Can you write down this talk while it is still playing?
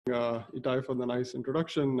Itai for the nice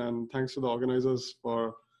introduction, and thanks to the organizers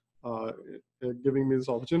for giving me this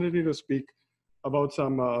opportunity to speak about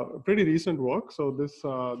some pretty recent work. So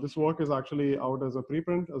this work is actually out as a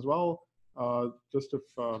preprint as well,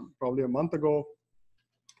 probably a month ago.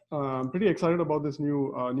 I'm pretty excited about this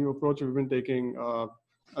new approach we've been taking.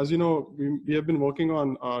 As you know, we have been working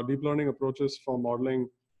on deep learning approaches for modeling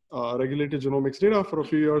regulated genomics data for a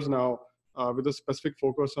few years now, with a specific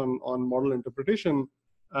focus on model interpretation.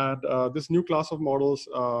 And this new class of models,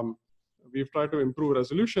 we've tried to improve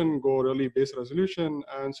resolution, go really base resolution,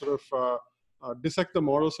 and sort of dissect the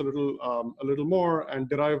models a little more and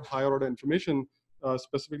derive higher order information,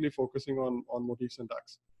 specifically focusing on motif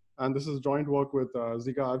syntax. And this is joint work with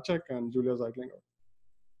Zika Avcek and Julia Zeitlinger.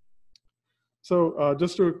 So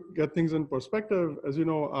just to get things in perspective, as you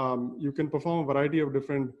know, you can perform a variety of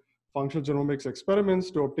different functional genomics experiments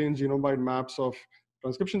to obtain genome-wide maps of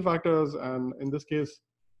transcription factors. And in this case,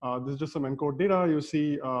 this is just some ENCODE data. You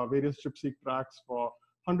see various ChIP-seq tracks for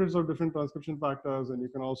hundreds of different transcription factors. And you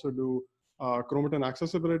can also do chromatin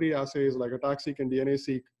accessibility assays like ATAC-seq and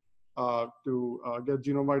DNA-seq to get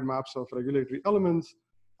genome-wide maps of regulatory elements.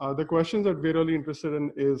 The questions that we're really interested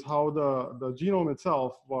in is how the genome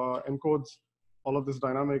itself encodes all of this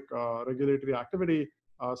dynamic regulatory activity.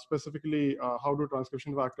 Specifically, how do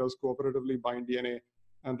transcription factors cooperatively bind DNA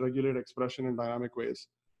and regulate expression in dynamic ways?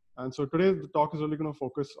 And so today, the talk is really going to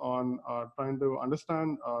focus on trying to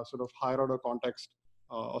understand sort of higher order context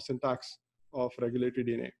or syntax of regulatory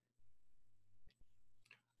DNA.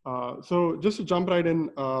 So just to jump right in,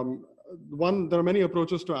 there are many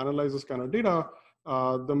approaches to analyze this kind of data.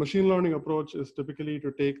 The machine learning approach is typically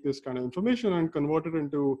to take this kind of information and convert it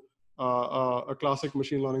into a classic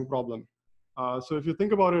machine learning problem. So if you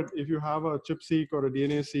think about it, if you have a ChIP-seq or a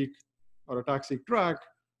DNA-seq or a ATAC-seq track,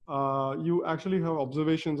 you actually have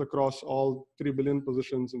observations across all 3 billion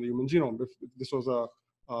positions in the human genome if this was a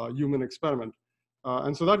human experiment.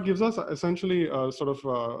 And so that gives us essentially a sort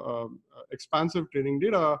of expansive training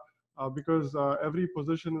data because every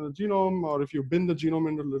position in the genome, or if you bin the genome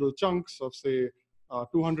into little chunks of say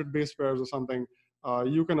 200 base pairs or something,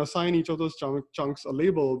 you can assign each of those chunks a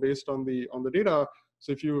label based on the data.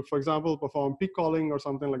 So if you, for example, perform peak calling or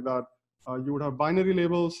something like that, you would have binary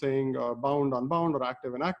labels saying bound, unbound, or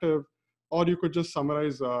active, inactive, or you could just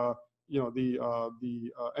summarize, the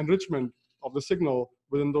enrichment of the signal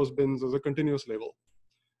within those bins as a continuous label.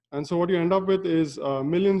 And so what you end up with is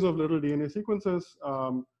millions of little DNA sequences,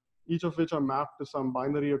 each of which are mapped to some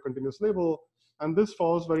binary or continuous label. And this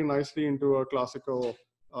falls very nicely into a classical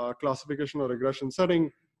classification or regression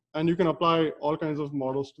setting. And you can apply all kinds of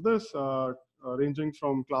models to this, ranging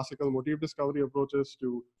from classical motif discovery approaches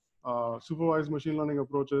to supervised machine learning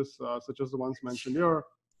approaches, such as the ones mentioned here.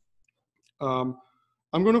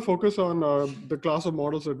 I'm going to focus on the class of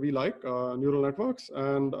models that we like, neural networks.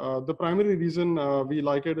 And the primary reason we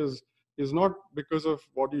like it is not because of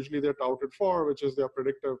what usually they're touted for, which is their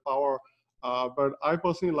predictive power. But I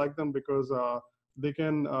personally like them because they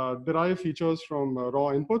can derive features from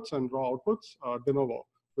raw inputs and raw outputs de novo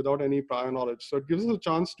without any prior knowledge. So it gives us a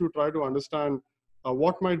chance to try to understand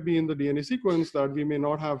what might be in the DNA sequence that we may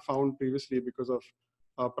not have found previously because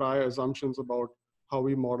of prior assumptions about how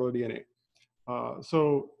we model DNA.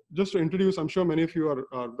 So just to introduce, I'm sure many of you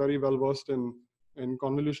are very well versed in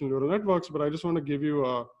convolutional neural networks, but I just want to give you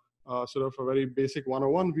a sort of a very basic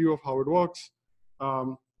 101 view of how it works.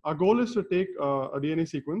 Our goal is to take a DNA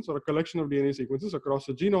sequence or a collection of DNA sequences across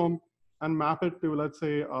the genome and map it to, let's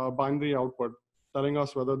say, a binary output, telling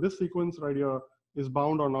us whether this sequence right here is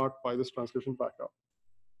bound or not by this transcription factor.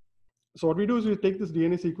 So what we do is we take this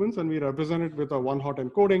DNA sequence and we represent it with a one-hot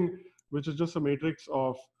encoding, which is just a matrix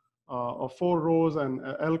of 4 rows and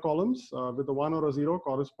L columns with a 1 or a 0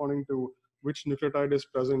 corresponding to which nucleotide is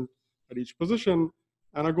present at each position.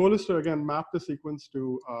 And our goal is to, again, map the sequence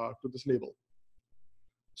to this label.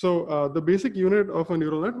 So the basic unit of a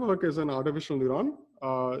neural network is an artificial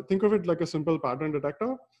neuron. Think of it like a simple pattern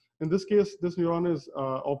detector. In this case, this neuron is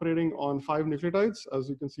operating on 5 nucleotides, as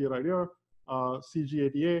you can see right here,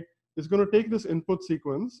 CG80A. It's going to take this input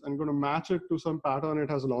sequence and going to match it to some pattern it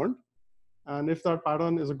has learned. And if that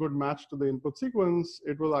pattern is a good match to the input sequence,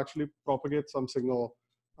 it will actually propagate some signal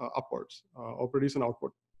upwards or produce an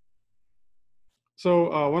output.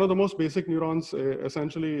 So one of the most basic neurons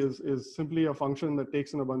essentially is simply a function that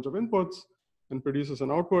takes in a bunch of inputs and produces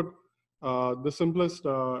an output. The simplest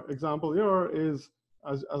example here is,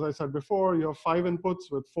 as I said before, you have 5 inputs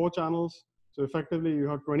with 4 channels. So effectively, you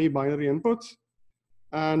have 20 binary inputs.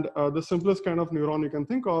 And the simplest kind of neuron you can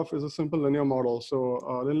think of is a simple linear model. So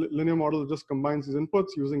linear model just combines these inputs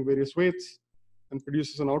using various weights and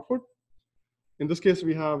produces an output. In this case,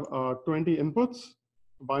 we have 20 inputs,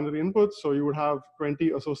 binary inputs. So you would have 20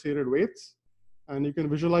 associated weights, and you can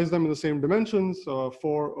visualize them in the same dimensions,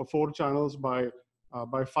 four channels by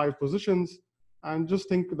 5 positions. And just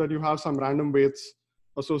think that you have some random weights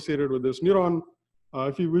associated with this neuron.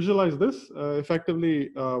 If you visualize this, effectively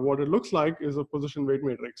what it looks like is a position weight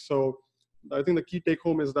matrix. So I think the key take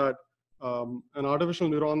home is that an artificial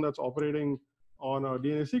neuron that's operating on a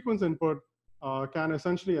DNA sequence input can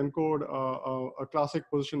essentially encode a classic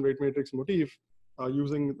position weight matrix motif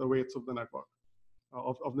using the weights of the network,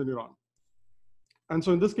 of the neuron. And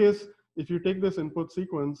so in this case, if you take this input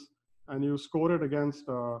sequence and you score it against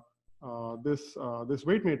this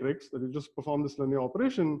weight matrix, that you just perform this linear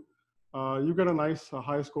operation, you get a nice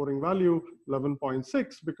high scoring value,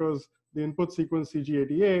 11.6, because the input sequence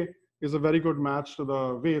CG80A is a very good match to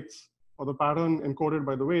the weights, or the pattern encoded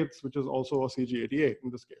by the weights, which is also a CG80A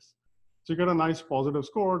in this case. So you get a nice positive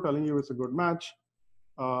score telling you it's a good match.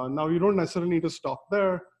 Now you don't necessarily need to stop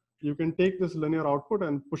there. You can take this linear output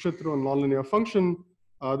and push it through a nonlinear function.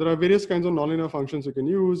 There are various kinds of nonlinear functions you can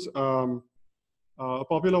use. A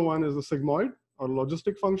popular one is the sigmoid or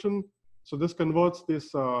logistic function. So this converts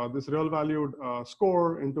this real valued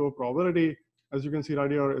score into a probability. As you can see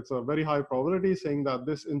right here, it's a very high probability saying that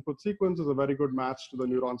this input sequence is a very good match to the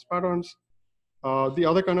neuron's patterns. The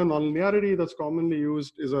other kind of nonlinearity that's commonly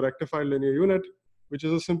used is a rectified linear unit, which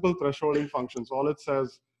is a simple thresholding function. So all it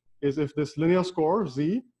says is if this linear score,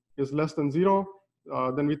 Z, is less than 0,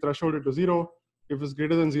 then we threshold it to 0. If it's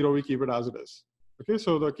greater than 0, we keep it as it is. Okay,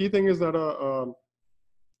 so the key thing is that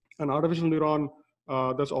an artificial neuron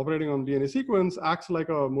that's operating on DNA sequence acts like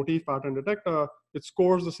a motif pattern detector. It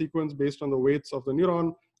scores the sequence based on the weights of the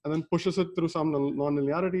neuron and then pushes it through some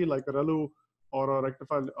nonlinearity like a ReLU or a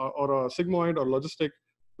rectified or a sigmoid or logistic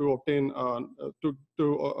to obtain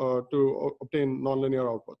obtain nonlinear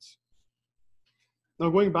outputs. Now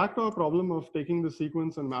going back to our problem of taking the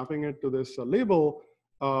sequence and mapping it to this label,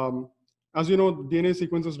 as you know, DNA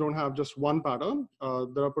sequences don't have just one pattern.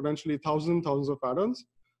 There are potentially thousands of patterns.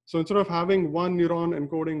 So instead of having one neuron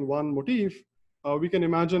encoding one motif, we can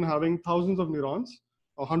imagine having thousands of neurons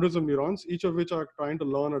or hundreds of neurons, each of which are trying to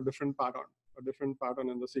learn a different pattern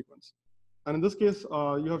in the sequence. And in this case,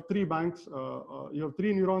 you have 3 banks, you have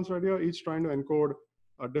 3 neurons right here, each trying to encode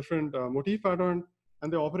a different motif pattern,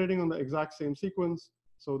 and they're operating on the exact same sequence.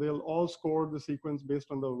 So they'll all score the sequence based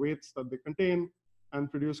on the weights that they contain and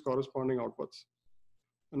produce corresponding outputs.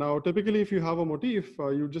 Now, typically, if you have a motif,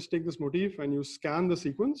 you just take this motif and you scan the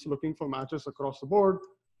sequence looking for matches across the board.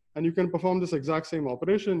 And you can perform this exact same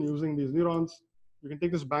operation using these neurons. You can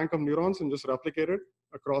take this bank of neurons and just replicate it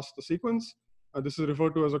across the sequence. This is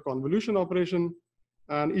referred to as a convolution operation.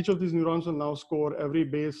 And each of these neurons will now score every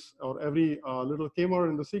base or every little k-mer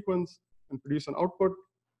in the sequence and produce an output.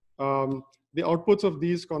 The outputs of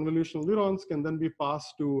these convolutional neurons can then be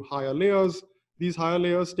passed to higher layers. These higher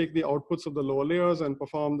layers take the outputs of the lower layers and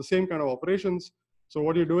perform the same kind of operations. So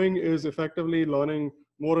what you're doing is effectively learning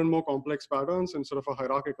more and more complex patterns in sort of a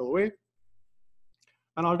hierarchical way.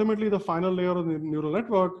 And ultimately, the final layer of the neural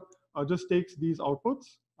network just takes these outputs,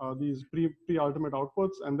 these pre-ultimate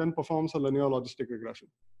outputs, and then performs a linear logistic regression.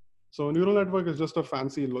 So a neural network is just a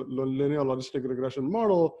fancy linear logistic regression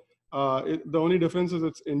model. The only difference is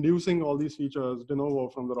it's inducing all these features de novo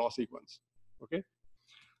from the raw sequence. Okay.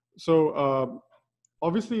 So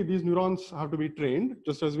obviously, these neurons have to be trained.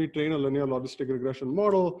 Just as we train a linear logistic regression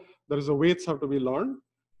model, there is a weights have to be learned.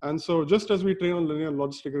 And so just as we train a linear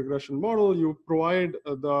logistic regression model, you provide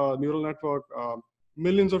the neural network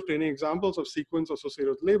millions of training examples of sequence associated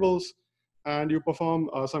with labels, and you perform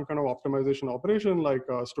some kind of optimization operation like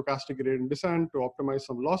stochastic gradient descent to optimize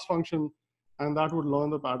some loss function, and that would learn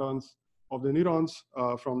the patterns of the neurons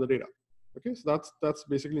from the data. Okay, so that's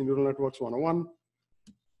basically neural networks 101.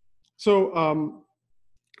 So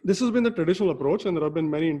this has been the traditional approach, and there have been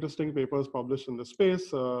many interesting papers published in this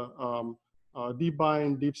space.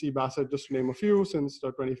 DeepBind, DeepC, Bassett, just to name a few, since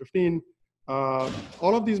 2015.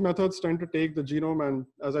 All of these methods tend to take the genome and,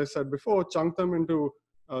 as I said before, chunk them into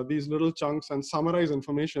these little chunks and summarize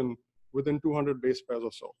information within 200 base pairs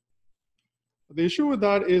or so. The issue with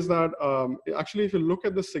that is that actually, if you look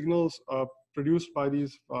at the signals produced by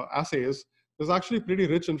these assays, there's actually pretty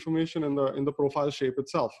rich information in the profile shape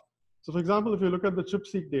itself. So for example, if you look at the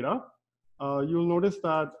ChIP-seq data, you'll notice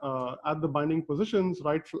that at the binding positions,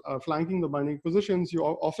 right, flanking the binding positions, you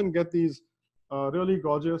often get these really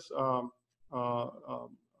gorgeous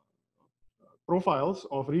profiles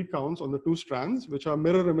of read counts on the 2 strands, which are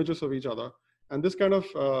mirror images of each other. And this kind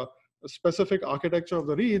of specific architecture of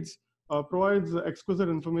the reads provides exquisite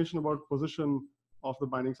information about position of the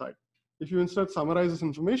binding site. If you instead summarize this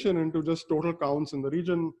information into just total counts in the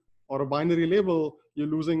region or a binary label, you're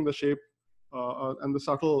losing the shape and the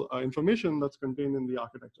subtle information that's contained in the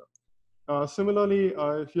architecture. Similarly,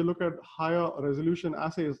 if you look at higher resolution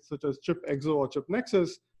assays such as ChIP-EXO or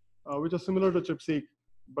ChIP-Nexus, which are similar to ChIP-seq,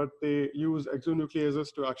 but they use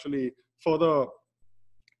exonucleases to actually further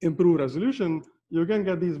improve resolution, you can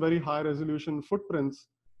get these very high resolution footprints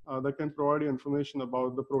that can provide you information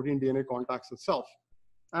about the protein DNA contacts itself.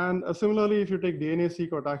 And similarly, if you take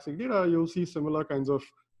DNA-seq or tag-seq data, you'll see similar kinds of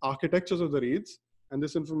architectures of the reads. And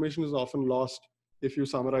this information is often lost if you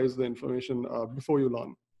summarize the information before you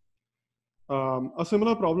learn. A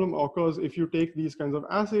similar problem occurs if you take these kinds of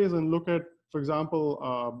assays and look at, for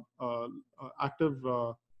example, active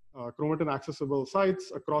chromatin accessible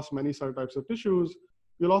sites across many cell types of tissues.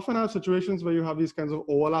 You'll often have situations where you have these kinds of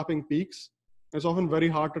overlapping peaks. It's often very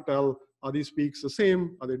hard to tell, are these peaks the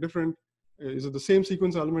same? Are they different? Is it the same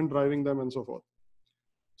sequence element driving them, and so forth?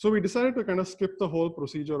 So we decided to kind of skip the whole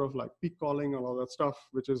procedure of like peak calling and all that stuff,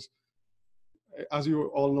 which is, as you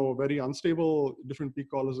all know, very unstable. Different peak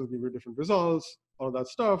callers will give you different results, all that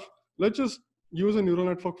stuff. Let's just use a neural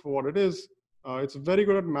network for what it is. It's very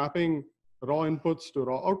good at mapping raw inputs to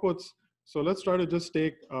raw outputs. So let's try to just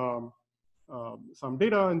take some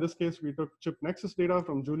data. In this case, we took ChIP-Nexus data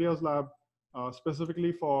from Julia's lab,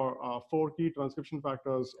 specifically for 4 key transcription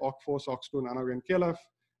factors, OCT4, SOX2, nanogain, KLF,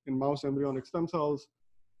 in mouse embryonic stem cells.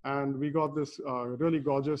 And we got this really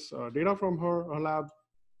gorgeous data from her lab.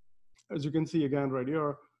 As you can see again right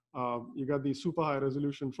here, you got these super high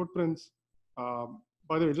resolution footprints.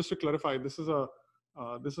 By the way, just to clarify, this is a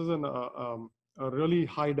really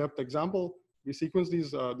high depth example. We sequenced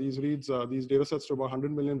these reads, these data sets to about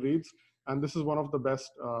 100 million reads, and this is one of the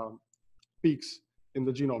best peaks in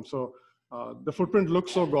the genome. So the footprint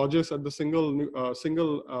looks so gorgeous at the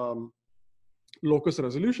single locus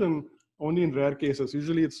resolution, only in rare cases.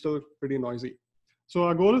 Usually it's still pretty noisy. So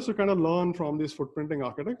our goal is to kind of learn from this footprinting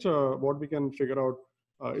architecture. What we can figure out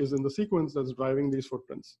is in the sequence that's driving these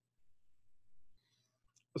footprints.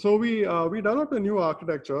 So we developed a new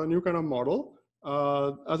architecture, a new kind of model.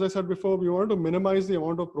 As I said before, we wanted to minimize the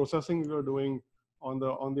amount of processing we were doing on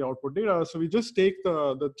the output data. So we just take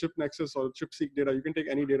the ChIP-Nexus or ChIP-seq data. You can take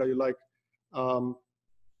any data you like.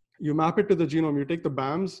 You map it to the genome. You take the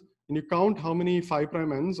BAMs and you count how many 5'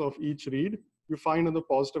 ends of each read you find on the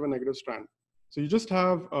positive and negative strand. So you just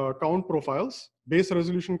have count profiles, base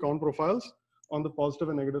resolution count profiles on the positive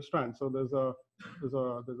and negative strand. So there's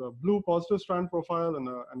a blue positive strand profile and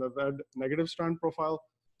a red negative strand profile.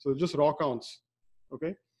 So just raw counts,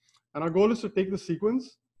 okay? And our goal is to take the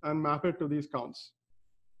sequence and map it to these counts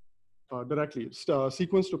directly,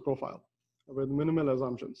 sequence to profile with minimal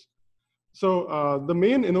assumptions. So the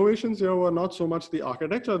main innovations here were not so much the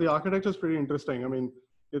architecture. The architecture is pretty interesting. I mean,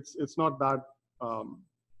 it's not that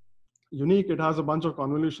unique. It has a bunch of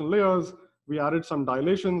convolutional layers. We added some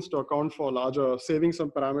dilations to account for larger, saving some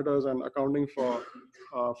parameters and accounting for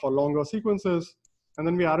longer sequences. And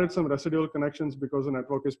then we added some residual connections because the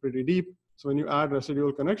network is pretty deep. So when you add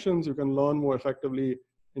residual connections, you can learn more effectively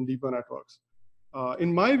in deeper networks.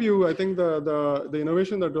 In my view, I think the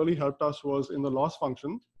innovation that really helped us was in the loss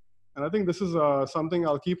function. And I think this is something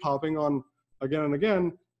I'll keep harping on again and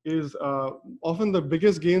again, is often the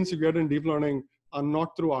biggest gains you get in deep learning are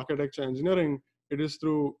not through architecture engineering. It is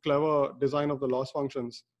through clever design of the loss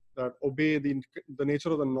functions that obey the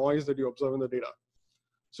nature of the noise that you observe in the data.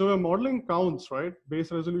 So we're modeling counts, right?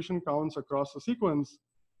 Base resolution counts across the sequence.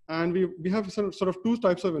 And we have sort of 2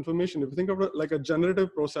 types of information. If you think of it like a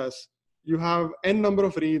generative process, you have n number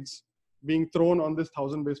of reads being thrown on this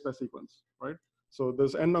 1000 base pair sequence, right? So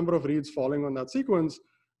there's n number of reads falling on that sequence.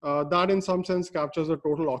 That in some sense captures the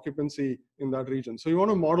total occupancy in that region. So you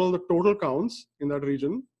want to model the total counts in that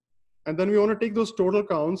region. And then we want to take those total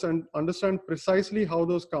counts and understand precisely how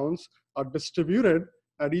those counts are distributed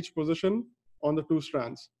at each position on the 2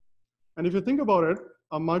 strands. And if you think about it,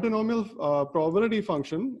 a multinomial probability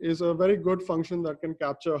function is a very good function that can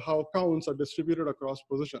capture how counts are distributed across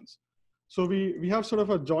positions. So we have sort of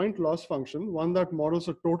a joint loss function, one that models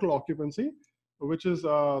a total occupancy, which is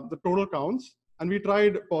the total counts. And we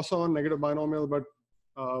tried Poisson negative binomial, but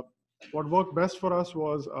what worked best for us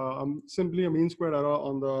was simply a mean squared error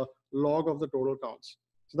on the log of the total counts.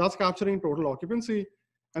 So that's capturing total occupancy.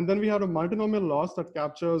 And then we have a multinomial loss that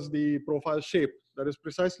captures the profile shape. That is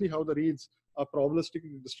precisely how the reads are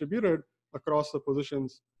probabilistically distributed across the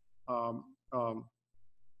positions on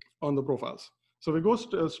the profiles. So we go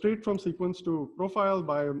straight from sequence to profile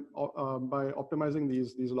by optimizing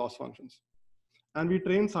these loss functions. And we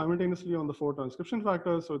train simultaneously on the 4 transcription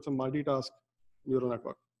factors. So it's a multitask neural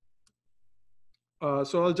network.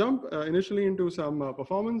 So I'll jump initially into some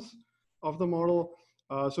performance of the model.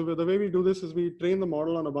 So the way we do this is we train the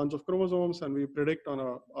model on a bunch of chromosomes and we predict on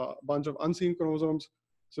a bunch of unseen chromosomes.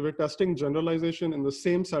 So we're testing generalization in the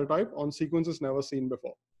same cell type on sequences never seen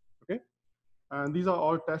before, okay? And these are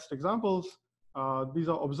all test examples. These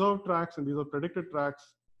are observed tracks and these are predicted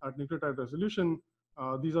tracks at nucleotide resolution.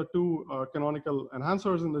 These are two canonical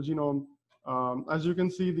enhancers in the genome. As you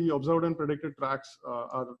can see, the observed and predicted tracks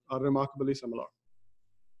are remarkably similar,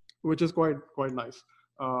 which is quite nice.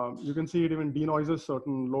 You can see it even denoises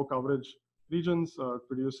certain low coverage regions,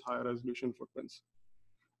 produce higher resolution footprints.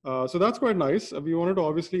 So that's quite nice. We wanted to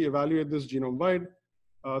obviously evaluate this genome wide.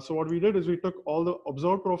 So what we did is we took all the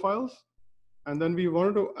observed profiles and then we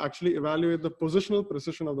wanted to actually evaluate the positional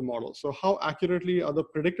precision of the model. So how accurately are the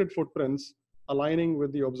predicted footprints aligning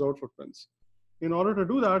with the observed footprints? In order to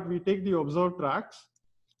do that, we take the observed tracks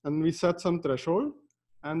and we set some threshold,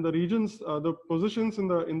 and the regions, the positions in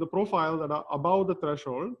the profile that are above the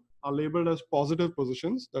threshold are labeled as positive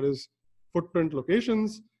positions, that is footprint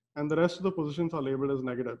locations, and the rest of the positions are labeled as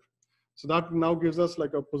negative. So that now gives us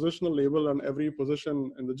like a positional label on every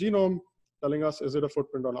position in the genome, telling us is it a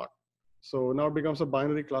footprint or not. So now it becomes a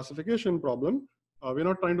binary classification problem. We're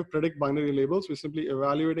not trying to predict binary labels, we're simply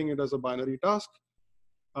evaluating it as a binary task.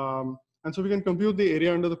 And so we can compute the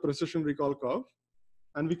area under the precision recall curve.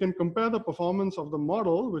 And we can compare the performance of the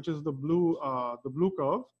model, which is the blue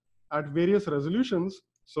curve, at various resolutions.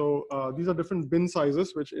 So these are different bin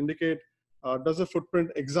sizes, which indicate does the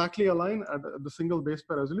footprint exactly align at the single base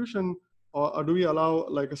pair resolution, or do we allow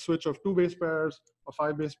like a switch of 2 base pairs, or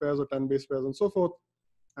 5 base pairs, or 10 base pairs, and so forth.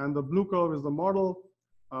 And the blue curve is the model.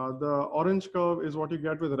 The orange curve is what you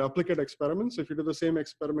get with replicate experiments. If you do the same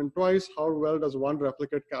experiment twice, how well does one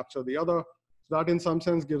replicate capture the other? So that in some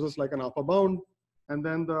sense gives us like an upper bound. And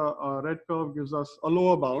then the red curve gives us a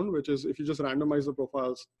lower bound, which is if you just randomize the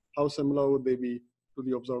profiles, how similar would they be to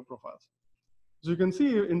the observed profiles? So you can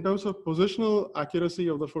see in terms of positional accuracy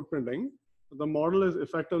of the footprinting, the model is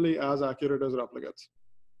effectively as accurate as replicates,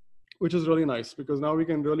 which is really nice because now we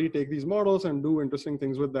can really take these models and do interesting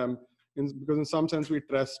things with them because in some sense we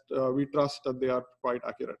trust that they are quite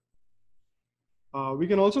accurate. We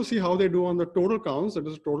can also see how they do on the total counts, that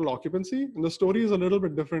is total occupancy, and the story is a little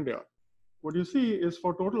bit different here. What you see is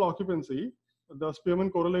for total occupancy, the Spearman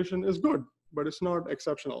correlation is good, but it's not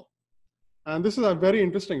exceptional. And this is very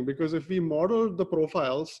interesting because if we modeled the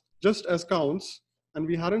profiles just as counts and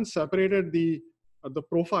we hadn't separated the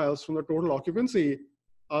profiles from the total occupancy,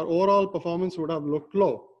 our overall performance would have looked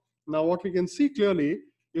low. Now what we can see clearly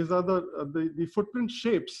is that the footprint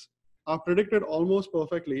shapes are predicted almost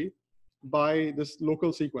perfectly by this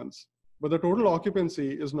local sequence, but the total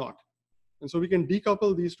occupancy is not. And so we can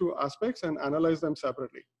decouple these two aspects and analyze them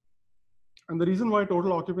separately. And the reason why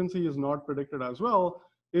total occupancy is not predicted as well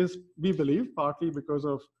is, we believe, partly because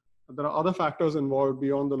of there are other factors involved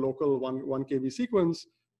beyond the local 1 kb sequence,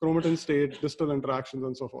 chromatin state, distal interactions,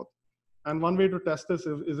 and so forth. And one way to test this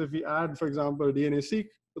is if we add, for example, DNA-seq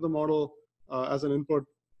to the model as an input,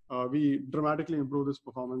 we dramatically improve this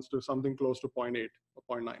performance to something close to 0.8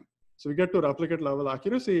 or 0.9. So we get to replicate level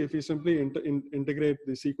accuracy if we simply integrate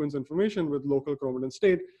the sequence information with local chromatin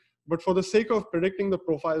state. But for the sake of predicting the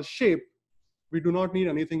profile shape, we do not need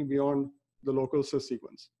anything beyond the local cis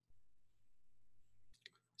sequence.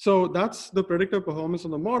 So that's the predictive performance of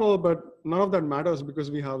the model, but none of that matters because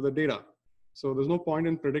we have the data. So there's no point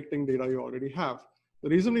in predicting data you already have. The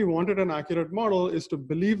reason we wanted an accurate model is to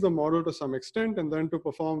believe the model to some extent and then to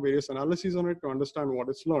perform various analyses on it to understand what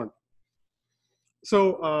it's learned.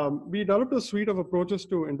 So we developed a suite of approaches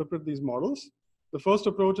to interpret these models. The first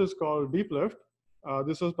approach is called deep lift.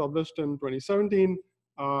 This was published in 2017.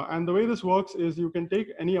 And the way this works is you can take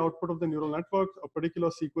any output of the neural network, a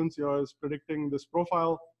particular sequence here is predicting this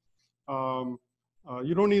profile.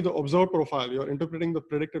 You don't need the observed profile, you're interpreting the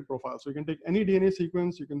predicted profile. So you can take any DNA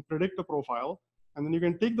sequence, you can predict a profile, and then you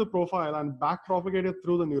can take the profile and back propagate it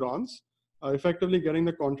through the neurons, effectively getting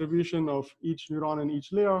the contribution of each neuron in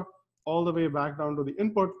each layer all the way back down to the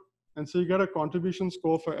input. And so you get a contribution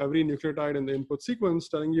score for every nucleotide in the input sequence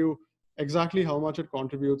telling you exactly how much it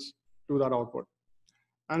contributes to that output.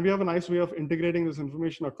 And we have a nice way of integrating this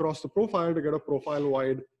information across the profile to get a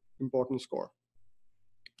profile-wide importance score.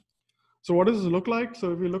 So what does this look like?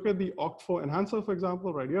 So if we look at the OCT4 enhancer, for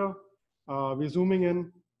example, right here, we're zooming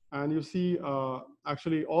in and you see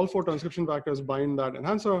actually all 4 transcription factors bind that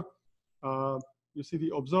enhancer. You see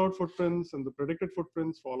the observed footprints and the predicted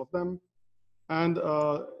footprints for all of them. And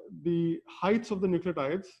the heights of the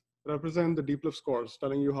nucleotides represent the deep lift scores,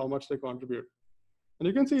 telling you how much they contribute. And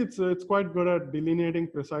you can see it's quite good at delineating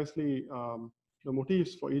precisely the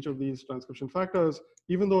motifs for each of these transcription factors,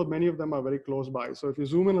 even though many of them are very close by. So if you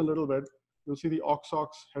zoom in a little bit, you'll see the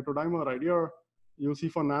OX-OX heterodimer right here. You'll see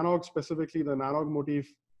for NANOG specifically the NANOG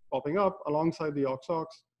motif popping up alongside the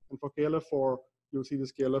OX-OX. And for KLF4, you'll see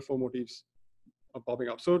these KLF4 motifs popping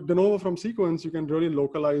up. So de novo from sequence, you can really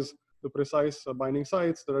localize the precise binding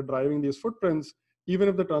sites that are driving these footprints, even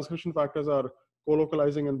if the transcription factors are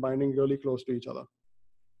co-localizing and binding really close to each other.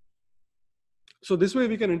 So this way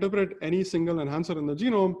we can interpret any single enhancer in the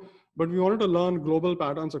genome, but we wanted to learn global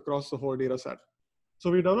patterns across the whole data set. So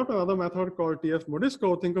we developed another method called TF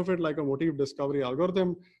Modisco. Think of it like a motif discovery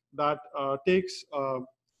algorithm that takes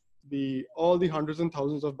all the hundreds and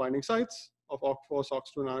thousands of binding sites of OCT4,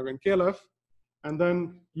 SOX2, NANOG, and KLF, and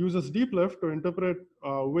then uses deep lift to interpret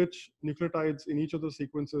which nucleotides in each of the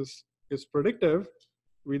sequences is predictive.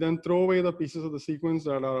 We then throw away the pieces of the sequence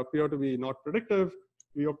that appear to be not predictive.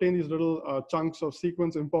 We obtain these little chunks of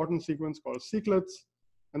sequence, important sequence called seclets,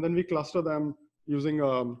 and then we cluster them using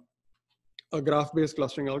a graph-based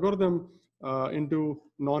clustering algorithm into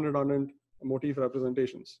non-redundant motif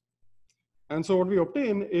representations. And so what we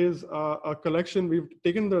obtain is a collection. We've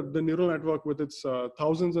taken the neural network with its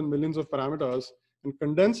thousands and millions of parameters and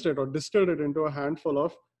condensed it or distilled it into a handful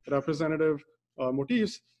of representative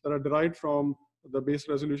motifs that are derived from the base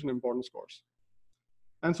resolution importance scores.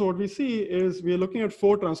 And so what we see is we are looking at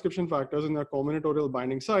 4 transcription factors in their combinatorial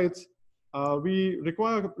binding sites. We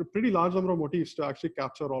require a pretty large number of motifs to actually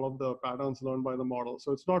capture all of the patterns learned by the model.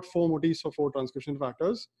 So it's not 4 motifs for 4 transcription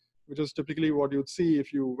factors, which is typically what you'd see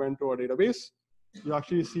if you went to a database. You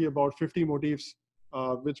actually see about 50 motifs,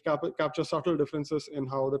 which capture subtle differences in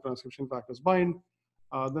how the transcription factors bind.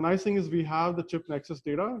 The nice thing is we have the chip nexus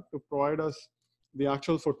data to provide us the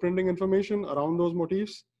actual footprinting information around those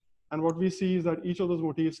motifs. And what we see is that each of those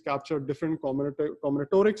motifs capture different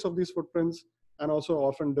combinatorics of these footprints and also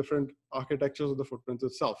often different architectures of the footprints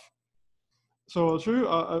itself. So I'll show you,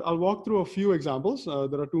 I'll walk through a few examples.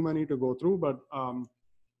 There are too many to go through, but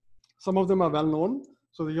some of them are well known.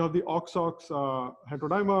 So you have the OX-OX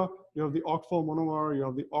heterodimer, you have the OCT4 monomer, you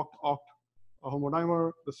have the OCT-OCT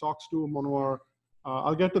homodimer, the SOX2 monomer.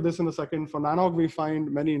 I'll get to this in a second. For NANOG, we find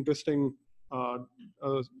many interesting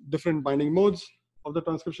different binding modes of the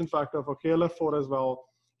transcription factor for KLF4 as well.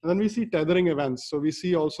 And then we see tethering events. So we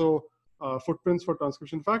see also footprints for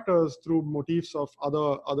transcription factors through motifs of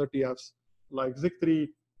other TFs like ZIC3,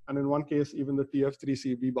 and in one case, even the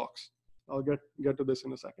TF3C box. I'll get to this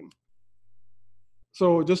in a second.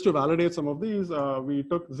 So just to validate some of these, we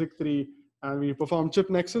took ZIC3 and we performed chip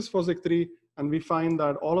nexus for ZIC3, and we find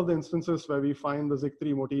that all of the instances where we find the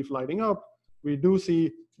ZIC3 motif lighting up, we do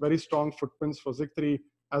see very strong footprints for ZIC3,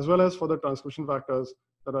 as well as for the transcription factors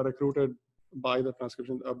that are recruited by the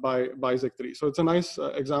transcription by ZIC3. So it's a nice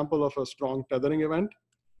example of a strong tethering event.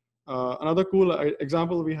 Another cool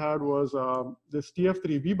example we had was this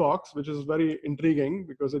TF3B box, which is very intriguing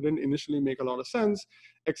because it didn't initially make a lot of sense,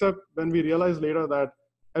 except when we realized later that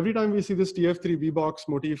every time we see this TF3B box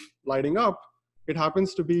motif lighting up, it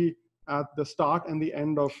happens to be at the start and the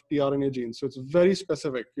end of tRNA genes. So it's very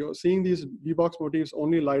specific. You're seeing these B box motifs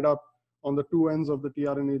only light up on the 2 ends of the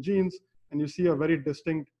tRNA genes, and you see a very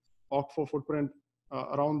distinct OCT4 footprint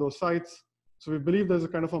around those sites. So we believe there's a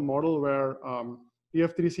kind of a model where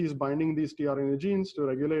TF3C is binding these tRNA genes to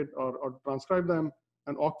regulate or transcribe them,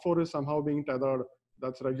 and OCT4 is somehow being tethered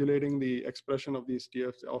that's regulating the expression of these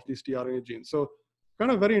tRNA genes. So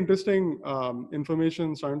kind of very interesting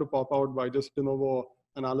information starting to pop out by just de novo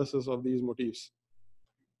analysis of these motifs.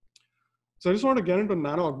 So I just want to get into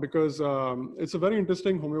NANOG because it's a very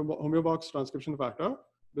interesting homeobox transcription factor,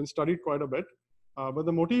 been studied quite a bit. But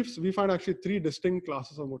the motifs, we find actually 3 distinct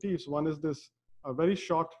classes of motifs. One is this very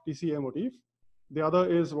short TCA motif. The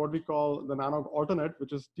other is what we call the NANOG alternate,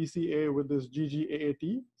 which is TCA with this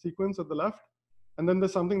GGAAT sequence at the left. And then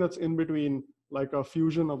there's something that's in between, like a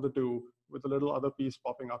fusion of the two with a little other piece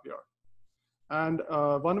popping up here. And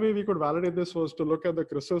one way we could validate this was to look at the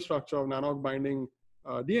crystal structure of NANOG binding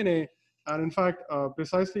DNA. And in fact,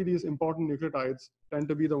 precisely these important nucleotides tend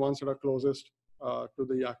to be the ones that are closest to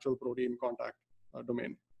the actual protein contact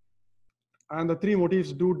domain. And the 3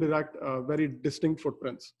 motifs do direct very distinct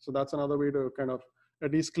footprints. So that's another way to kind of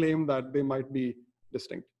at least claim that they might be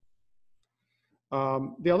distinct.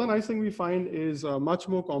 The other nice thing we find is much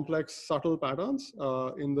more complex, subtle patterns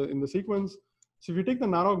in the sequence. So if you take the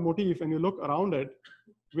NANOG motif and you look around it,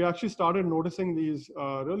 we actually started noticing these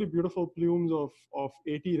really beautiful plumes of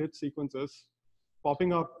AT-rich sequences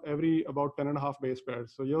popping up every about 10.5 base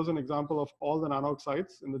pairs. So here's an example of all the NANOG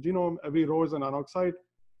sites in the genome. Every row is a NANOG site.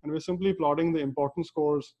 And we're simply plotting the importance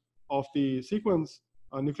scores of the sequence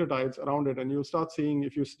nucleotides around it. And you'll start seeing,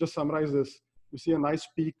 if you just summarize this, You see a nice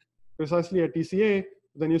peak precisely at TCA,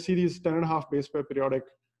 then you see these 10.5 base pair periodic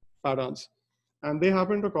patterns. And they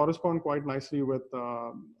happen to correspond quite nicely with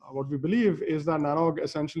what we believe is that nanog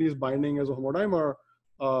essentially is binding as a homodimer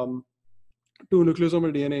to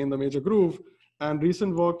nucleosomal DNA in the major groove. And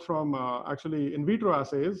recent work from actually in vitro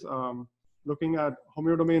assays looking at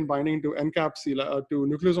homeodomain binding to to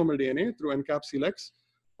nucleosomal DNA through NCAP CLEX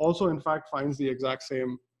also in fact finds the exact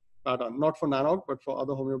same pattern, not for nanog, but for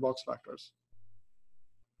other homeobox factors.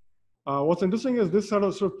 What's interesting is this sort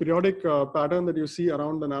of periodic pattern that you see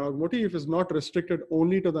around the nanog motif is not restricted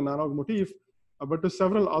only to the nanog motif, but to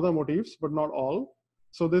several other motifs, but not all.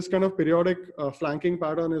 So this kind of periodic flanking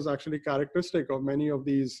pattern is actually characteristic of many of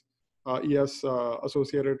these ES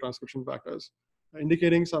associated transcription factors,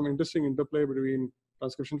 indicating some interesting interplay between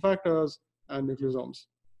transcription factors and nucleosomes.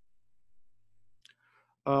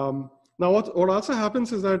 Now, what also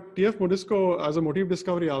happens is that TF Modisco, as a motif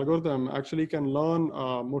discovery algorithm, actually can learn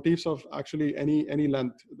motifs of actually any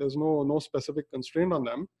length. There's no specific constraint on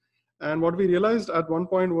them. And what we realized at one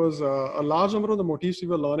point was a large number of the motifs we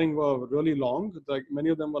were learning were really long. Like many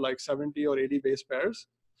of them were like 70 or 80 base pairs,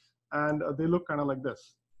 and they look kind of like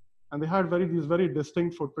this. And they had these very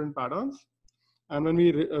distinct footprint patterns. And when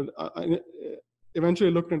we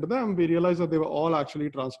eventually looked into them, we realized that they were all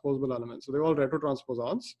actually transposable elements. So they were all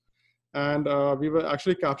retrotransposons. And we were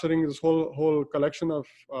actually capturing this whole collection of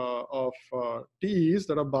TEs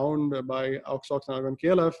that are bound by AUX, NALG, and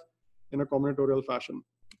KLF in a combinatorial fashion.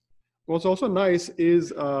 What's also nice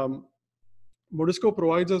is Modisco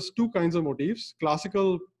provides us two kinds of motifs: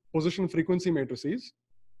 classical position frequency matrices,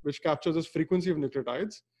 which captures this frequency of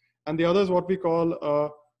nucleotides, and the other is what we call a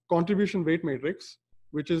contribution weight matrix,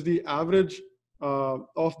 which is the average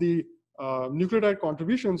of the nucleotide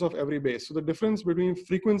contributions of every base. So the difference between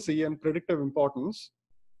frequency and predictive importance,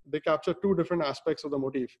 they capture two different aspects of the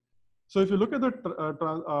motif. So if you look at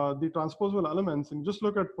the transposable elements and just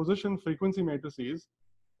look at position frequency matrices,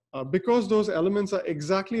 because those elements are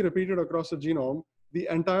exactly repeated across the genome, the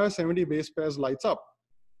entire 70 base pairs lights up.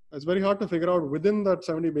 It's very hard to figure out within that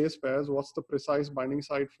 70 base pairs what's the precise binding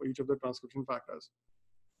site for each of the transcription factors.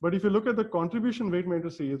 But if you look at the contribution weight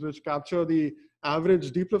matrices, which capture the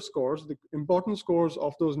average DPLIF scores, the important scores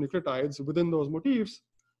of those nucleotides within those motifs,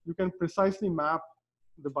 you can precisely map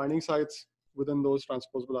the binding sites within those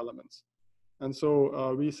transposable elements. And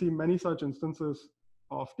so we see many such instances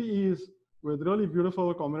of TEs with really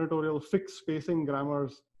beautiful combinatorial fixed spacing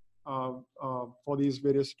grammars for these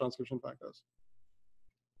various transcription factors.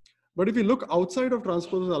 But if you look outside of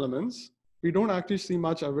transposable elements, we don't actually see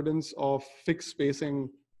much evidence of fixed spacing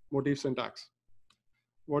motif syntax.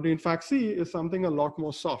 What we in fact see is something a lot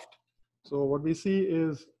more soft. So what we see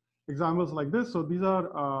is examples like this. So these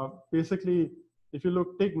are basically, if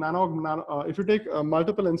you take if you take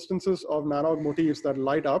multiple instances of nanog motifs that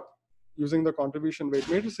light up using the contribution weight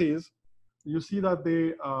matrices, you see that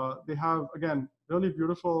they have, again, really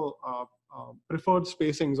beautiful preferred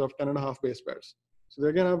spacings of 10.5 base pairs. So they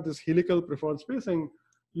again have this helical preferred spacing.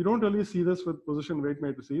 You don't really see this with position weight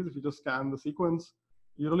matrices. If you just scan the sequence,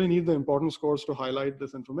 you really need the important scores to highlight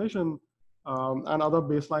this information. And other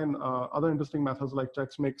baseline, other interesting methods like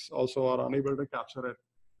checksmix also are unable to capture it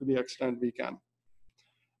to the extent we can.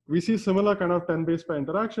 We see similar kind of 10 base pair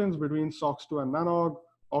interactions between SOX2 and nanog,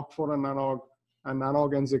 OCT4 and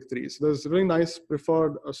nanog and ZIG3. So there's really nice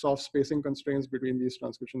preferred soft spacing constraints between these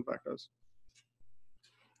transcription factors.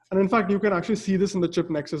 And in fact, you can actually see this in the chip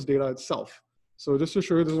nexus data itself. So just to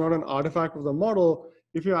show you this is not an artifact of the model,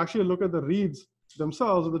 if you actually look at the reads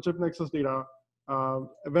themselves of the chip nexus data,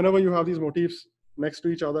 whenever you have these motifs next to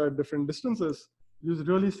each other at different distances, you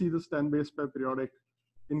really see this 10 base pair periodic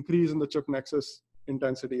increase in the chip nexus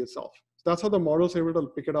intensity itself. So that's how the model is able to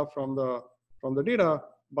pick it up from the data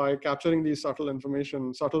by capturing these subtle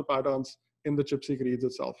information, subtle patterns in the chip-seq reads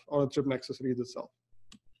itself, or the chip nexus reads itself.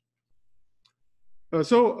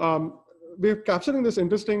 We're capturing this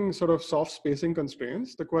interesting sort of soft spacing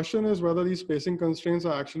constraints. The question is whether these spacing constraints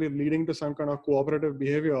are actually leading to some kind of cooperative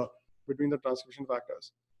behavior between the transcription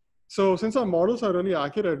factors. So since our models are really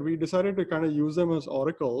accurate, we decided to kind of use them as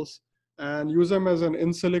oracles and use them as an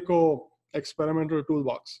in silico experimental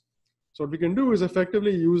toolbox. So what we can do is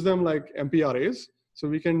effectively use them like MPRAs. So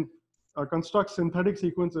we can construct synthetic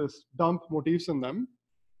sequences, dump motifs in them,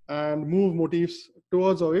 and move motifs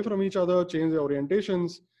towards away from each other, change their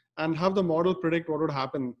orientations, and have the model predict what would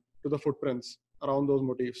happen to the footprints around those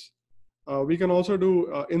motifs. We can also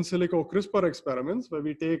do in silico CRISPR experiments where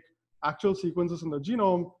we take actual sequences in the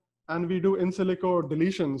genome and we do in silico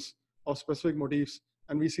deletions of specific motifs,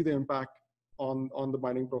 and we see the impact on the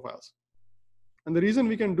binding profiles. And the reason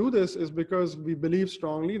we can do this is because we believe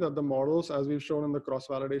strongly that the models, as we've shown in the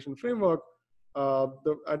cross-validation framework,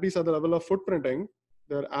 at least at the level of footprinting,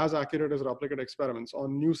 they're as accurate as replicate experiments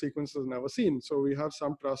on new sequences never seen. So we have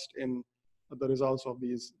some trust in the results of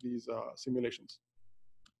these simulations.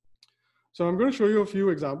 So I'm going to show you a few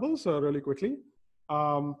examples really quickly.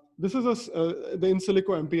 This is the in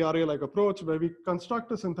silico MPRA-like approach where we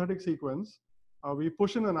construct a synthetic sequence. We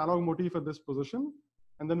push in an analog motif at this position,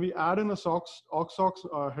 and then we add in a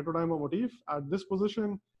aux-aux heterodimer motif at this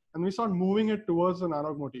position, and we start moving it towards an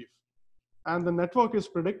analog motif. And the network is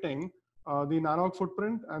predicting the nanog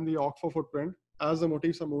footprint and the OC4 footprint as the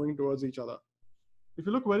motifs are moving towards each other. If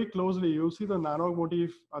you look very closely, you'll see the nanog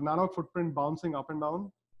motif, nanog footprint bouncing up and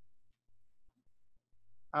down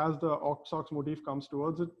as the aux-aux motif comes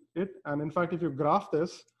towards it. And in fact, if you graph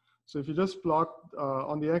this, so if you just plot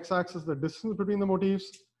on the x-axis the distance between the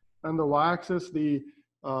motifs, and the y-axis the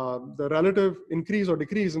relative increase or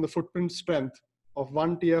decrease in the footprint strength of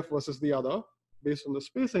one TF versus the other based on the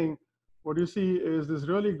spacing, what you see is this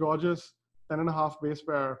really gorgeous 10.5 base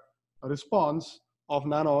pair response of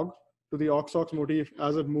nanog to the aux-aux motif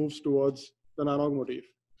as it moves towards the nanog motif.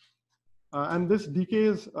 And this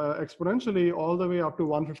decays exponentially all the way up to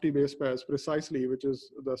 150 base pairs precisely, which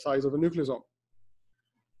is the size of a nucleosome.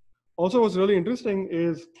 Also, what's really interesting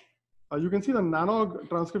is you can see the nanog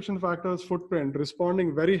transcription factor's footprint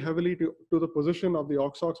responding very heavily to the position of the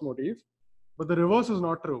aux-aux motif, but the reverse is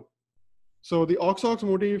not true. So the aux-aux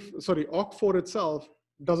motif, sorry, OC4 itself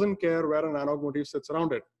doesn't care where a nanog motif sits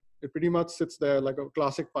around it. It pretty much sits there like a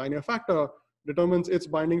classic pioneer factor, determines its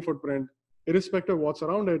binding footprint, irrespective of what's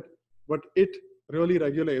around it, but it really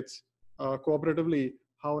regulates cooperatively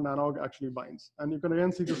how nanog actually binds. And you can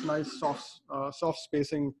again see this nice soft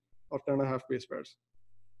spacing of 10.5 base pairs.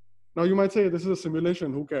 Now you might say this is a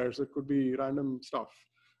simulation, who cares? It could be random stuff.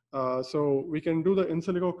 So we can do the in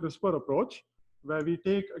silico CRISPR approach, where we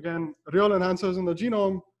take, again, real enhancers in the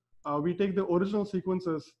genome. We take the original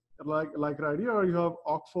sequences, like right here, you have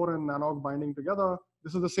OC4 and nanog binding together.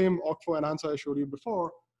 This is the same OC4 enhancer I showed you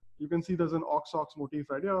before. You can see there's an aux-aux motif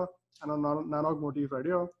right here and a nanog motif right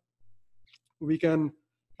here. We can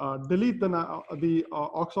delete the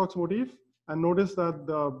aux-aux motif and notice that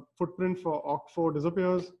the footprint for OC4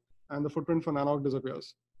 disappears and the footprint for nanog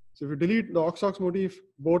disappears. So if you delete the aux-aux motif,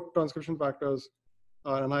 both transcription factors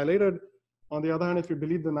are annihilated. On the other hand, if you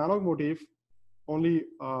delete the nanog motif, only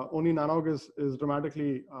nanog is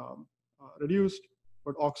dramatically reduced,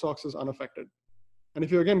 but aux-aux is unaffected. And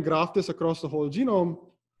if you again graph this across the whole genome,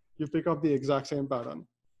 you pick up the exact same pattern.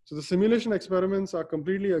 So the simulation experiments are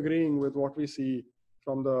completely agreeing with what we see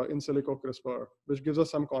from the in silico CRISPR, which gives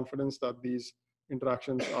us some confidence that these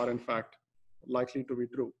interactions are in fact likely to be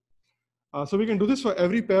true. So we can do this for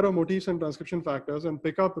every pair of motifs and transcription factors and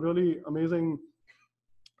pick up really amazing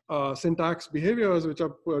syntax behaviors which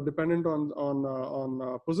are dependent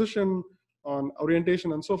on position, on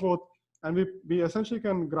orientation, and so forth. And we essentially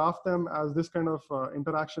can graph them as this kind of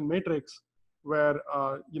interaction matrix where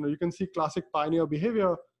you can see classic pioneer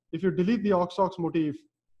behavior. If you delete the aux-aux motif,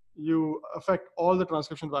 you affect all the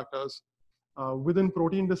transcription factors within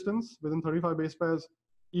protein distance, within 35 base pairs,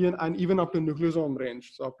 and even up to nucleosome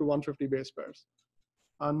range, so up to 150 base pairs.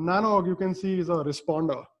 Nanog, you can see, is a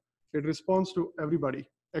responder. It responds to everybody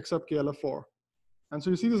except KLF4. And so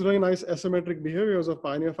you see these really nice asymmetric behaviors of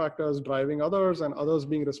pioneer factors driving others and others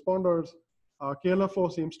being responders.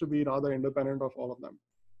 KLF4 seems to be rather independent of all of them.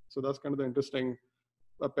 So that's kind of the interesting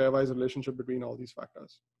pairwise relationship between all these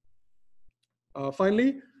factors.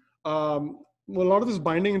 Finally, well, a lot of this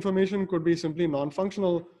binding information could be simply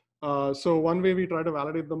non-functional. So one way we try to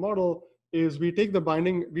validate the model is we take the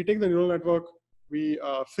neural network, we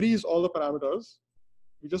freeze all the parameters,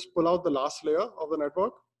 we just pull out the last layer of the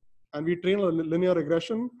network, and we train a linear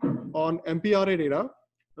regression on MPRA data,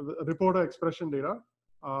 reporter expression data.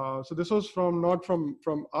 So this was not from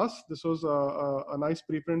us. This was a nice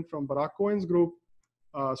preprint from Barak Cohen's group.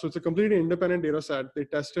 So it's a completely independent data set. They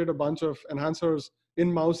tested a bunch of enhancers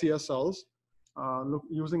in mouse ES cells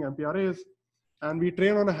using MPRAs. And we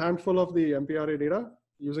train on a handful of the MPRA data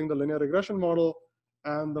using the linear regression model.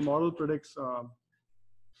 And the model predicts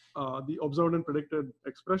the observed and predicted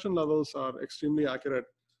expression levels are extremely accurate,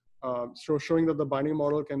 showing that the binding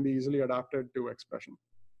model can be easily adapted to expression.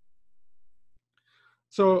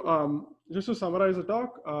 So just to summarize the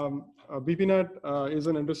talk, BPNet is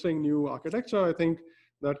an interesting new architecture, I think,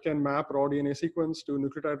 that can map raw DNA sequence to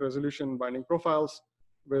nucleotide resolution binding profiles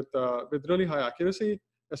with really high accuracy,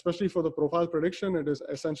 especially for the profile prediction. It is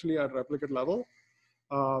essentially at replicate level.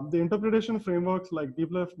 The interpretation frameworks like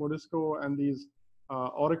DeepLift, Modisco, and these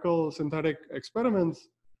Oracle synthetic experiments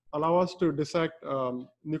allow us to dissect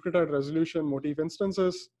nucleotide resolution motif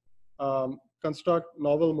instances, construct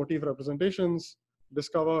novel motif representations,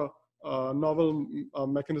 discover novel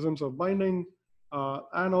mechanisms of binding,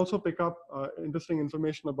 and also pick up interesting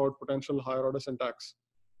information about potential higher order syntax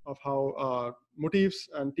of how motifs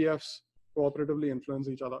and TFs cooperatively influence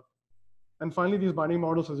each other. And finally, these binding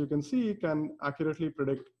models, as you can see, can accurately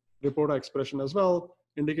predict reporter expression as well,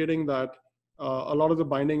 indicating that a lot of the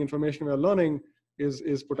binding information we are learning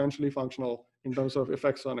is potentially functional in terms of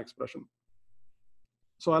effects on expression.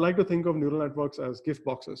 So I like to think of neural networks as gift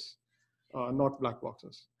boxes, not black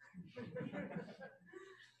boxes.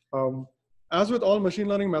 As with all machine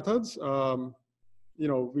learning methods,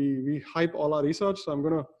 we hype all our research. So I'm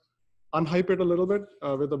going to unhype it a little bit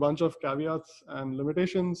with a bunch of caveats and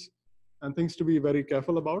limitations and things to be very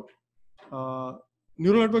careful about.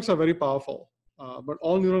 Neural networks are very powerful, but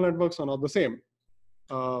all neural networks are not the same.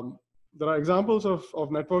 There are examples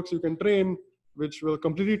of networks you can train which will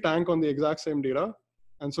completely tank on the exact same data.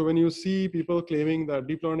 And so when you see people claiming that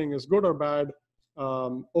deep learning is good or bad,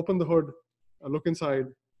 open the hood, look inside,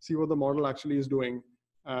 see what the model actually is doing,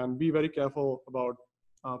 and be very careful about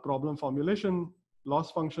problem formulation,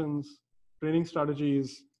 loss functions, training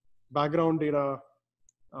strategies, background data,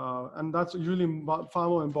 and that's usually far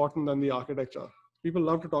more important than the architecture. People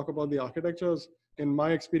love to talk about the architectures. In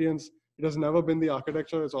my experience, it has never been the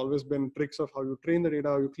architecture. It's always been tricks of how you train the data,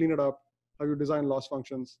 how you clean it up, how you design loss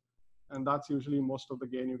functions. And that's usually most of the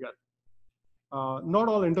gain you get. Not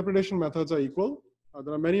all interpretation methods are equal.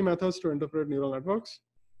 There are many methods to interpret neural networks.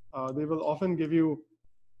 They will often give you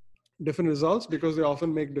different results because they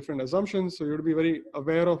often make different assumptions. So you have to be very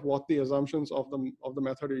aware of what the assumptions of the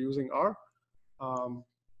method you're using are.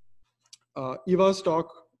 Eva's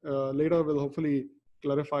talk later will hopefully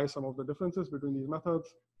clarify some of the differences between these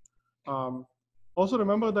methods. Also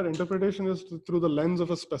remember that interpretation is through the lens of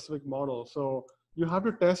a specific model. So you have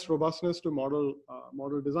to test robustness to model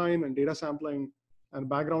design and data sampling and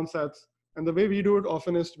background sets. And the way we do it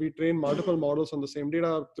often is we train multiple models on the same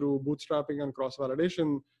data through bootstrapping and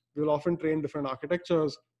cross-validation. We'll often train different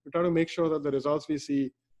architectures. We try to make sure that the results we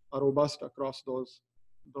see are robust across those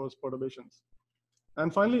perturbations.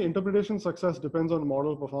 And finally, interpretation success depends on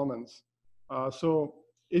model performance. So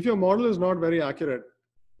if your model is not very accurate,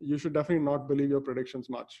 you should definitely not believe your predictions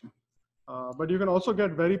much. But you can also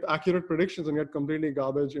get very accurate predictions and get completely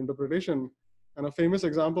garbage interpretation. And a famous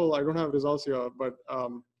example, I don't have results here, but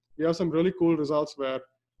we have some really cool results where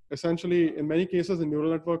essentially, in many cases, the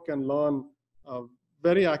neural network can learn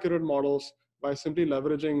very accurate models by simply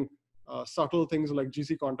leveraging subtle things like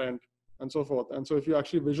GC content and so forth. And so if you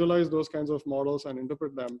actually visualize those kinds of models and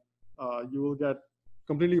interpret them, you will get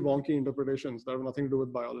completely wonky interpretations that have nothing to do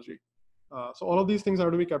with biology. So all of these things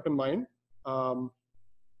have to be kept in mind.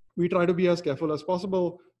 We try to be as careful as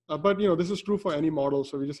possible, but this is true for any model,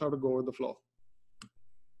 so we just have to go with the flow.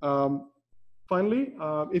 Finally,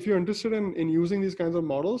 if you're interested in using these kinds of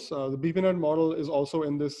models, the BPNet model is also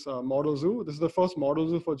in this model zoo. This is the first model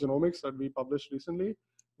zoo for genomics that we published recently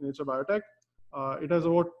in Nature Biotech. It has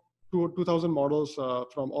over 2,000 models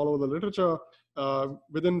from all over the literature.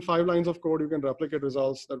 Within 5 lines of code, you can replicate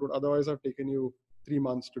results that would otherwise have taken you 3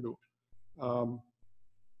 months to do.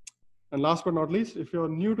 And last but not least, if you're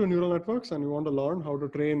new to neural networks and you want to learn how to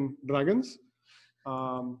train dragons,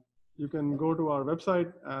 you can go to our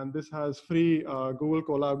website, and this has free Google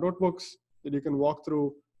Colab notebooks that you can walk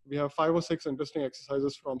through. We have 5 or 6 interesting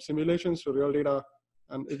exercises from simulations to real data,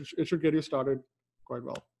 and it should get you started quite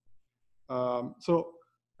well. So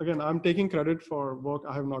again, I'm taking credit for work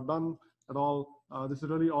I have not done at all. This is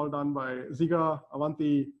really all done by Ziga,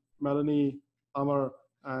 Avanti, Melanie, Amar,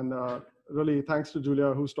 and really thanks to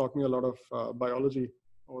Julia, who's taught me a lot of biology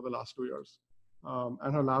over the last 2 years,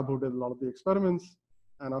 and her lab, who did a lot of the experiments,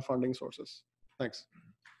 and our funding sources. Thanks.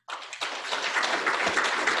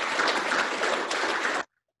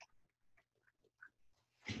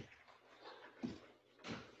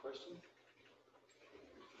 Question?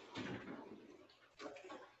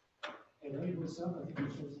 And I think some, I think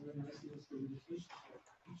it shows very nicely the limitations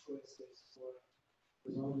of choices for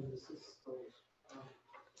resolving the systems.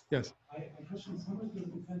 Yes. My question is, how much does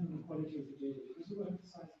it depend on the quality of the data? Because you were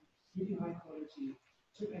emphasizing really high quality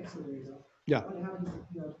chip accelerator. Yeah. What happens if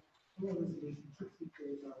you have low resolution chip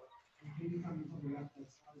data and maybe coming from a lab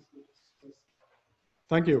that's not as good as this?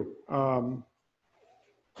 Thank you.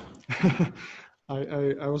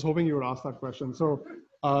 I was hoping you would ask that question. So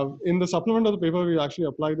in the supplement of the paper, we actually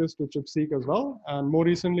applied this to ChIP-seq as well. And more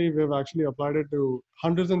recently, we've actually applied it to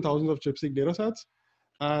hundreds and thousands of ChIP-seq data sets.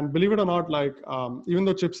 And believe it or not, like even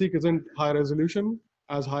though ChIP-seq isn't high resolution,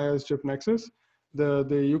 as high as ChIP-Nexus,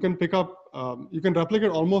 you can pick up, you can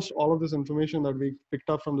replicate almost all of this information that we picked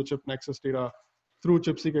up from the chip nexus data through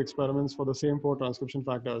ChIP-seq experiments for the same 4 transcription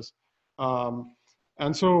factors.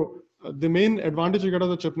 And so the main advantage you get of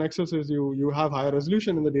the chip nexus is you have higher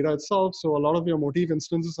resolution in the data itself. So a lot of your motif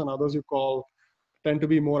instances and others you call tend to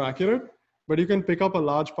be more accurate, but you can pick up a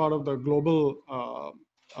large part of the global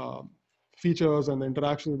features and the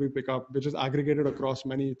interactions we pick up, which is aggregated across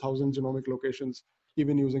many thousand genomic locations,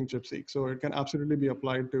 even using ChIP-seq. So it can absolutely be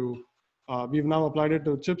applied to, we've now applied it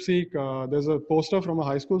to ChIP-seq. There's a poster from a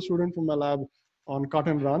high school student from my lab on cut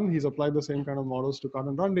and run. He's applied the same kind of models to cut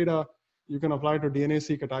and run data. You can apply it to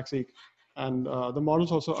DNA-seq, attack-seq, and the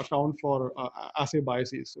models also account for assay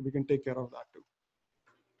biases, so we can take care of that too.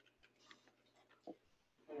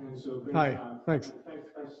 And so great. Hi, thanks.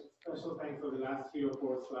 Special thanks for the last 3 or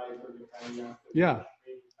 4 slides of your time. Yeah.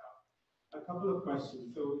 A couple of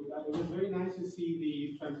questions. So it was very nice to see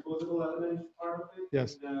the transposable element part of it.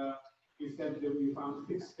 Yes. And, you said that you found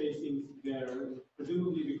fixed spacings there,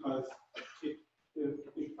 presumably because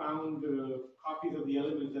it found copies of the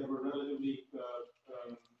elements that were relatively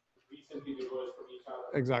recently diverged from each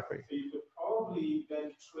other. Exactly. So you could probably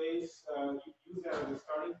then trace, use that as a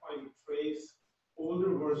starting point to trace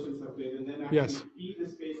older versions of it, and then actually see the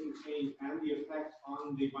spacing change and the effect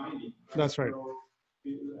on the binding. Right? That's right. So,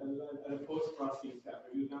 a post-processing step.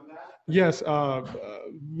 Have you done that? Yes,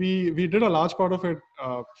 we did a large part of it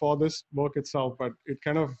for this work itself, but it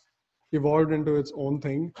kind of evolved into its own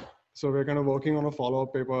thing. So we're kind of working on a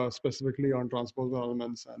follow-up paper specifically on transposable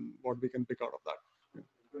elements and what we can pick out of that.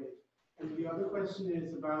 Great. And the other question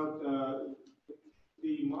is about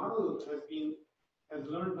the model has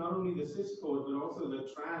learned not only the cis code but also the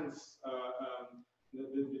trans,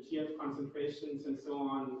 the TF concentrations and so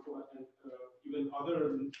on, and even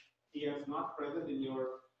other TFs not present in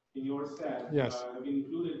your set have been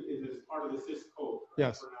included as part of the cis code. Right,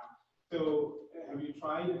 yes. For now. So have you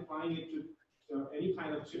tried applying it to any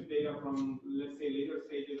kind of chip data from, let's say, later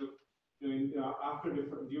stages of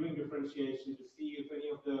during differentiation to see if any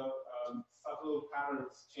of the subtle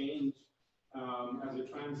patterns change as the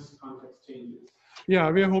trans context changes? Yeah,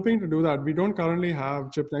 we are hoping to do that. We don't currently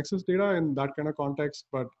have chip nexus data in that kind of context,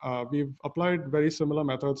 but we've applied very similar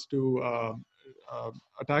methods to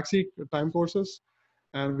attack-seq time courses.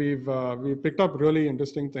 And we've picked up really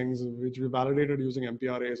interesting things which we validated using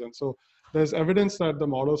MPRAs. And so there's evidence that the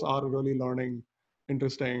models are really learning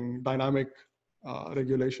interesting dynamic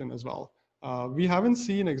regulation as well. We haven't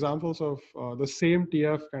seen examples of the same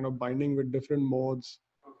TF kind of binding with different modes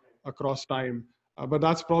across time. But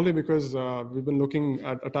that's probably because we've been looking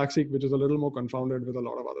at attack-seq, which is a little more confounded with a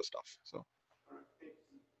lot of other stuff. So.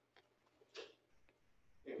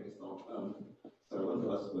 So I want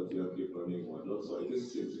to ask about your deep learning model. So it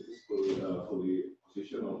is, since it is fully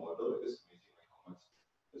positional model, it is amazing like how much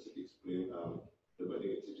does it explain the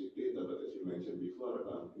binding intrinsic data. But as you mentioned before,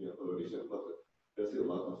 correlation plot, there's still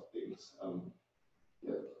a lot of things are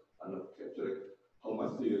not captured. How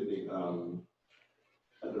much do you think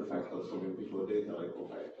other factors from in vivo data like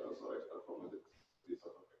co-factors or extra performance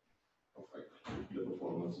affect the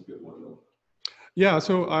performance of your model? Yeah,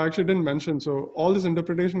 so I actually didn't mention, so all this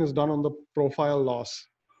interpretation is done on the profile loss,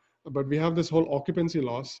 but we have this whole occupancy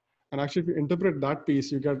loss. And actually, if you interpret that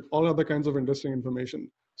piece, you get all other kinds of interesting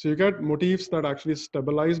information. So you get motifs that actually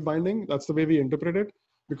stabilize binding. That's the way we interpret it,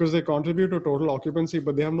 because they contribute to total occupancy,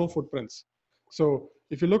 but they have no footprints. So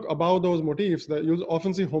if you look above those motifs, that you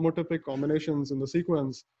often see homotypic combinations in the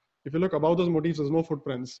sequence. If you look above those motifs, there's no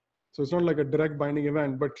footprints. So it's not like a direct binding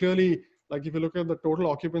event, but clearly, like if you look at the total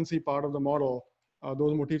occupancy part of the model,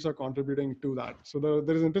 those motifs are contributing to that. So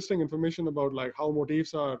there is interesting information about like how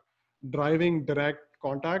motifs are driving direct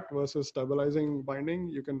contact versus stabilizing binding.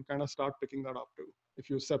 You can kind of start picking that up too if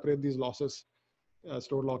you separate these losses as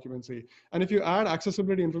total occupancy. And if you add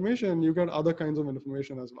accessibility information, you get other kinds of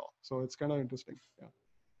information as well. So it's kind of interesting. Yeah.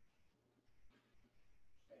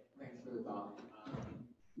 Thanks for the talk.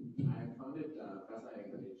 I found it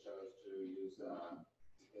fascinating that it shows to use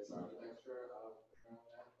this architecture of neural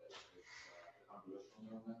net, that it's a convolutional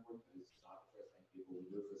neural network, that is not the first thing people will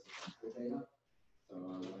do for sequential data. So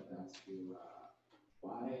I wanted to ask you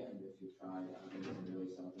why, and if you tried others and really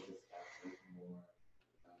saw that this captures more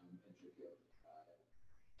intricate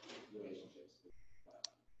relationships.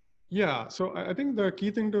 Yeah, so I think the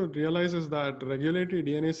key thing to realize is that regulatory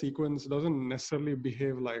DNA sequence doesn't necessarily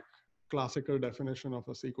behave like classical definition of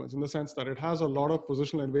a sequence, in the sense that it has a lot of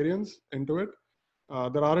positional invariance into it.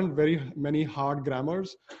 There aren't very many hard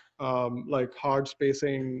grammars, like hard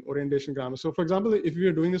spacing, orientation grammars. So for example, if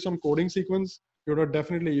you're doing this on coding sequence, you would have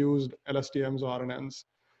definitely used LSTMs or RNNs,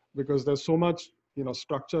 because there's so much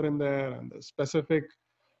structure in there, and the specific,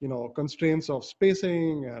 constraints of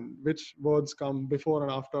spacing and which words come before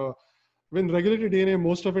and after. When regulatory DNA,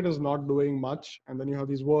 most of it is not doing much, and then you have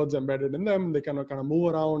these words embedded in them. They kind of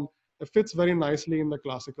move around. It fits very nicely in the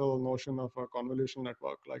classical notion of a convolutional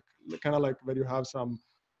network, like kind of like where you have some,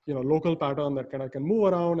 local pattern that kind of can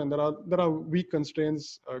move around, and there are weak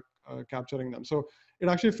constraints capturing them. So it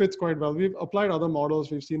actually fits quite well. We've applied other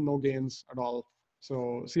models. We've seen no gains at all.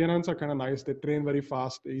 So CNNs are kind of nice. They train very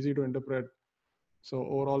fast, easy to interpret. So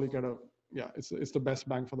overall, you get it's the best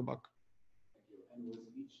bang for the buck. And was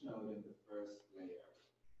each node in the first layer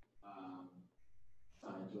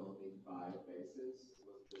assigned to only 5 bases?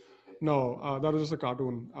 Was this a bit? No, that was just a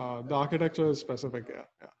cartoon. The architecture is specific. Yeah.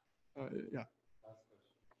 Last question.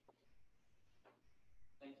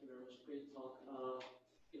 Thank you very much. Great talk.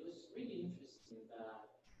 It was really interesting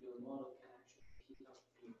that your model can actually pick up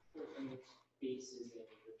the important bases and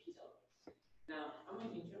repeat elements. Now, am I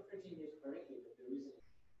interpreting it correctly that the reason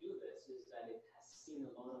you do this is that it has seen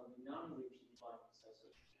a lot of non-repeat bindings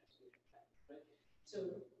associated with that, right?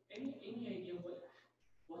 So, any idea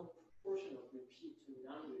what proportion of repeat to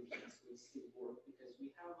non-repeats will still work? Because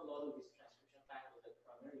we have a lot of these transcription factors that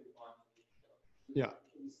primarily bind to repeat elements. Yeah.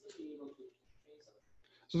 Can we still be able to trace them?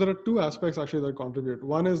 So there are two aspects actually that contribute.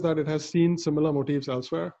 One is that it has seen similar motifs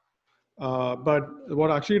elsewhere, but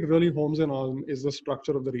what actually it really homes in on is the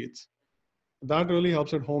structure of the reads. That really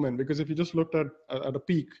helps it home in, because if you just looked at a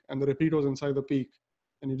peak and the repeat was inside the peak,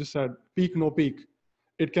 and you just said peak, no peak,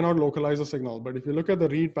 it cannot localize a signal. But if you look at the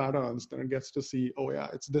read patterns, then it gets to see, oh yeah,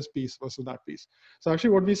 it's this piece versus that piece. So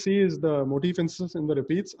actually what we see is the motif instances in the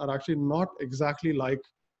repeats are actually not exactly like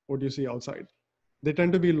what you see outside. They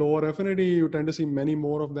tend to be lower affinity. You tend to see many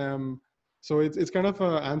more of them. So it's kind of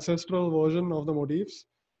an ancestral version of the motifs,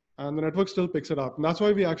 and the network still picks it up. And that's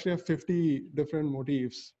why we actually have 50 different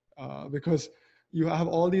motifs, because you have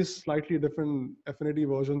all these slightly different affinity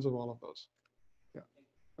versions of all of those. Yeah.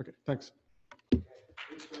 Okay, thanks.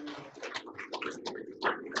 Thanks very much.